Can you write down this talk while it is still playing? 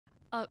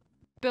Uh,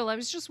 Bill, I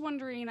was just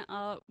wondering,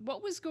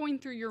 what was going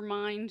through your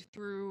mind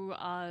through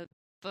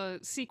the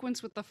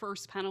sequence with the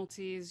first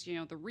penalties? You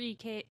know, the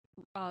retake,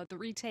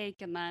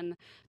 and then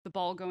the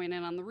ball going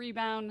in on the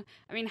rebound.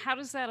 I mean, how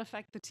does that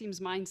affect the team's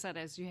mindset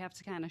as you have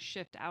to kind of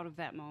shift out of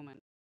that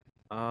moment?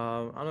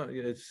 I don't.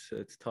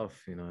 It's tough,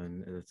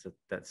 and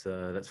that's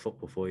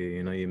football for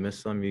you. You miss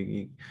some,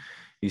 you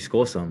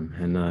score some,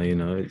 and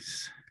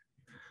it's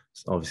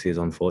obviously it's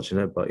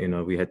unfortunate, but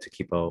we had to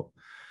keep our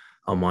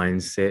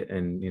mindset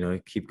and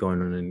keep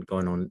going on and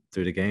going on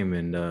through the game,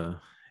 and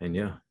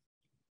yeah.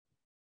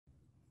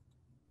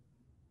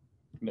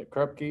 Nick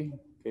Krupke,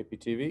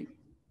 KPTV.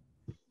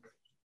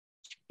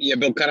 Yeah,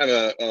 Bill, kind of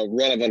a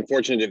run of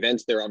unfortunate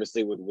events there,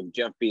 obviously, with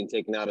Jeff being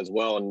taken out as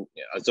well. And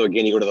so,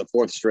 again, you go to the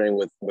fourth string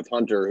with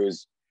Hunter,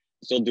 who's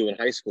still doing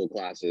high school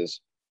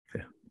classes.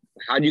 Yeah.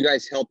 How do you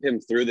guys help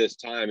him through this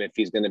time if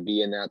he's going to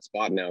be in that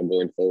spot now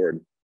going forward?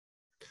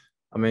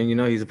 I mean,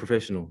 he's a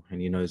professional,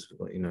 and he knows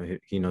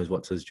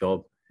what's his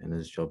job, and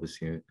his job is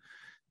sit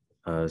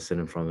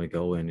in front of the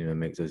goal and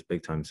make those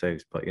big time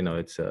saves. But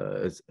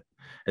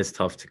it's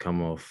tough to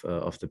come off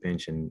the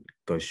bench and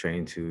go straight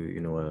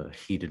into a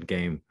heated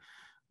game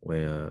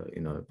where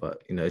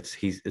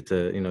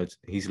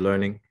he's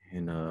learning,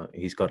 and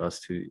he's got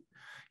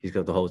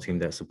the whole team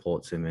that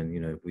supports him,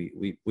 and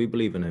we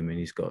believe in him, and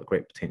he's got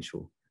great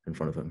potential in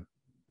front of him.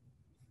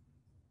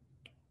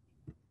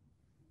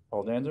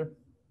 Paul Danzer.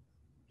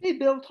 Hey,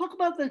 Bill, talk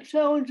about the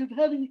challenge of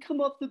having to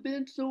come off the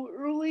bench so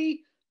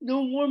early,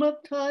 no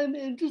warm-up time,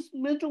 and just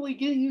mentally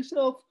getting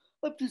yourself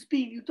up to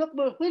speed. You talk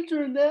about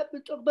Hunter and that,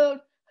 but talk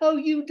about how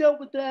you dealt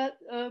with that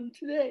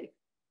today.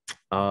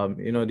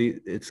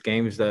 It's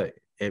games that,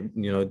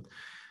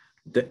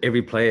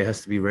 every player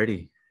has to be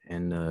ready,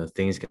 and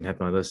things can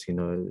happen like this.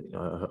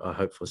 I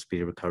hope for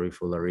speedy recovery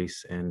for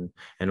Larisse and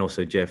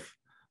also Jeff.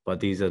 But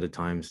these are the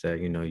times that,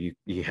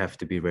 you have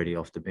to be ready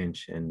off the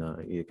bench, and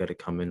you got to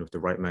come in with the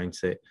right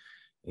mindset,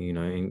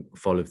 and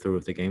follow through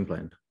with the game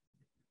plan.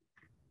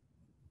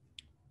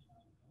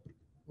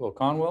 Will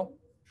Conwell.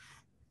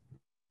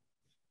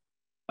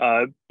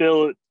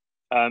 Bill,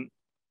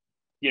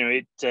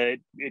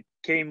 it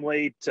came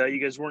late. You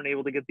guys weren't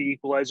able to get the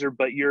equalizer,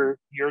 but your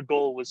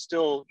goal was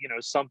still,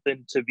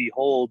 something to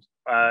behold.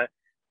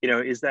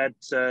 Is that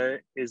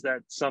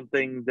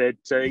something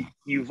that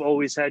you've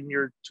always had in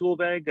your tool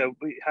bag?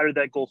 How did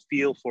that goal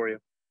feel for you?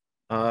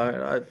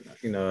 I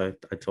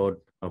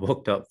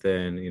walked up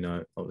there,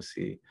 and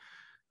obviously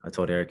I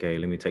told Eric, hey,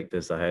 let me take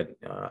this. I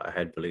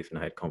had belief and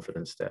I had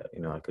confidence that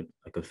I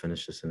could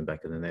finish this in the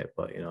back of the net.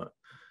 But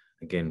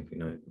again,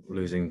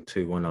 losing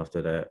 2-1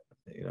 after that,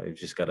 we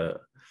just gotta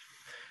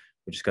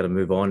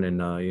move on,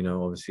 and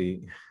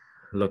obviously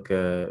look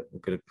at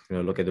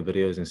the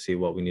videos and see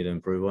what we need to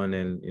improve on,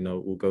 and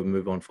we'll go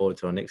move on forward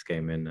to our next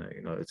game. And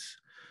it's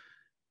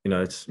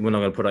we're not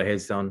gonna put our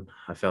heads down.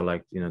 I felt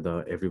like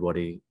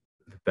everybody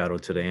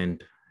battled to the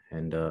end,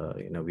 and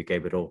we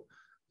gave it all.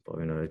 But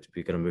we're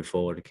gonna move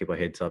forward to keep our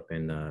heads up,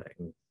 and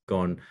go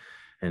on,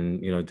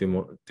 and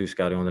do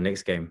scouting on the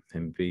next game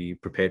and be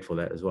prepared for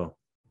that as well.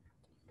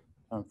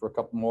 For a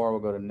couple more, we'll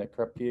go to Nick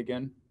Krupke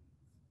again.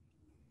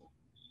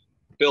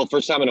 Bill,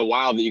 first time in a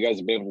while that you guys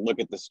have been able to look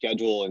at the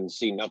schedule and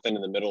see nothing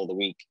in the middle of the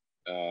week.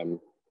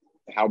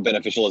 How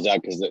beneficial is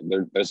that? Because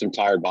there's some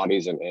tired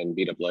bodies and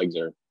beat up legs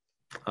there.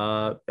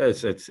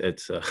 It's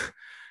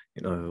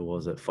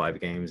was it 5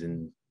 games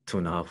in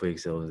 2.5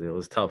 weeks? It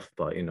was tough,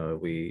 but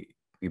we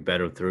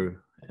battled through,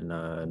 and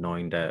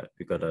knowing that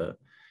we got a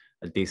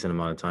decent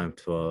amount of time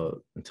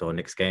until our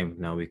next game.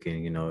 Now we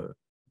can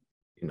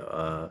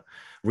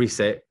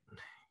reset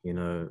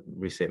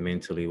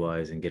mentally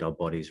wise and get our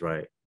bodies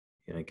right,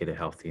 get it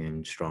healthy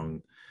and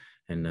strong,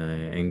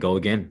 and go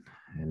again.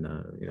 And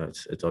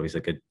it's obviously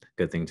a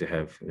good thing to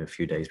have a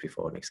few days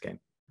before our next game.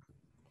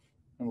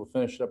 And we'll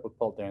finish it up with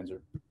Paul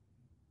Danzer.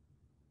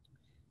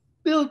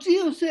 Bill,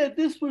 Gio said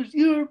this was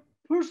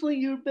personally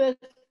your best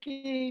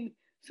game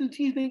since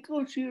he's been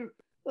coach here.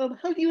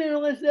 How do you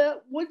analyze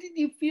that? What did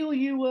you feel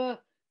you were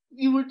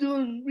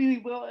doing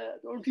really well at,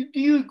 or do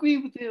you agree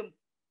with him?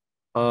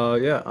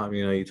 Yeah,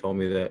 he told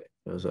me that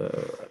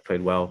I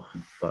played well,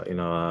 but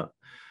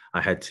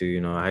I had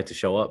to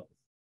show up.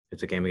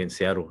 It's a game against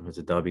Seattle. It's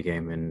a derby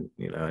game, and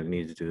I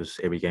needed to do this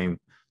every game.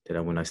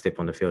 That when I step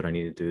on the field, I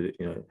needed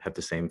to have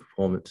the same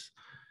performance.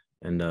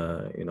 And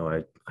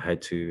I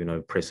had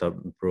to press up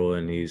Brewer,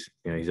 and he's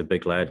a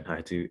big lad. I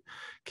had to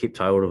keep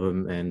tight of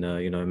him, and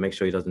make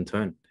sure he doesn't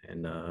turn,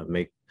 and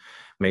make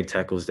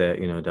tackles that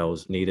that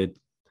was needed.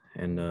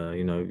 And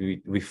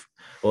we it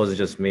wasn't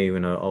just me.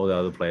 All the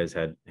other players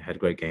had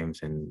great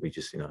games, and we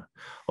just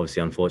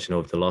obviously unfortunate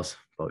with the loss,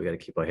 but we got to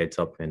keep our heads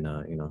up and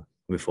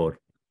move forward.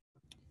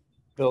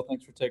 Bill,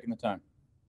 thanks for taking the time.